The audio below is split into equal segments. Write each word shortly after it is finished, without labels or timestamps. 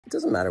It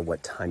doesn't matter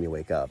what time you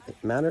wake up. It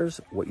matters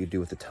what you do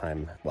with the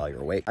time while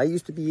you're awake. I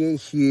used to be a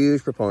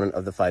huge proponent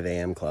of the 5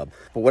 a.m. club,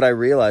 but what I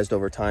realized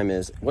over time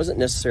is it wasn't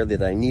necessarily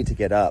that I need to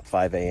get up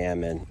 5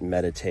 a.m. and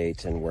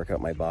meditate and work out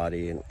my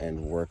body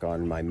and work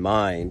on my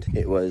mind.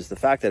 It was the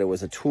fact that it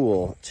was a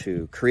tool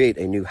to create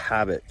a new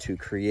habit, to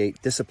create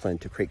discipline,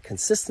 to create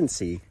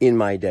consistency in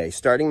my day.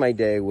 Starting my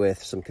day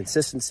with some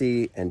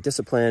consistency and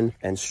discipline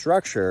and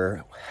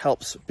structure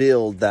helps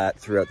build that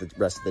throughout the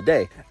rest of the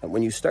day. And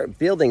when you start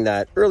building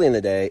that early in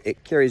the day,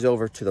 it carries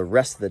over to the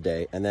rest of the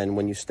day. And then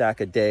when you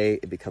stack a day,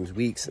 it becomes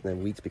weeks, and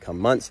then weeks become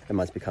months, and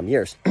months become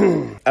years.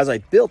 As I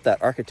built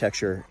that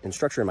architecture and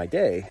structure in my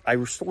day,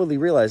 I slowly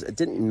realized it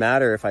didn't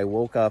matter if I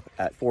woke up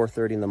at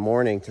 4:30 in the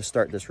morning to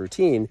start this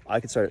routine. I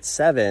could start at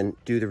 7,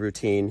 do the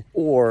routine,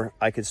 or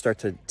I could start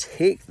to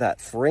take that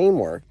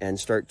framework and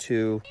start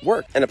to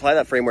work and apply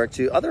that framework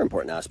to other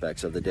important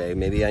aspects of the day.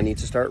 Maybe I need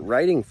to start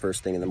writing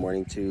first thing in the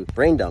morning to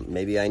brain dump.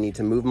 Maybe I need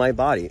to move my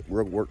body.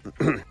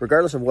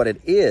 Regardless of what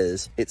it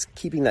is, it's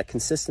keeping that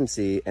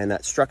consistency and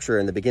that structure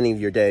in the beginning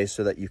of your day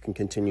so that you can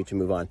continue to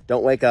move on.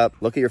 Don't wake up,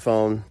 look at your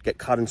phone, get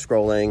caught in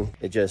scrolling.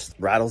 It just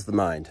rattles the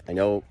mind. I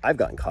know I've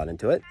gotten caught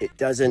into it. It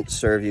doesn't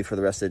serve you for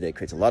the rest of the day. It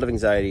creates a lot of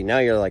anxiety. Now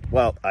you're like,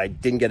 well, I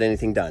didn't get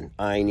anything done.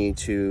 I need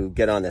to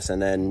get on this. And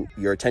then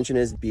your attention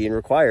is being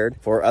required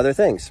for other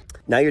things.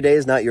 Now your day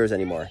is not yours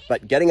anymore.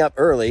 But getting up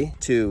early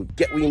to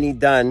get what you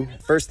need done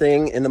first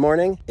thing in the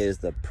morning is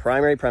the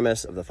primary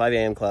premise of the 5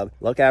 a.m. club.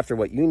 Look after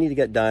what you need to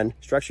get done,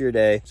 structure your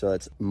day so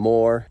that's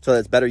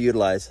better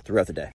utilized throughout the day.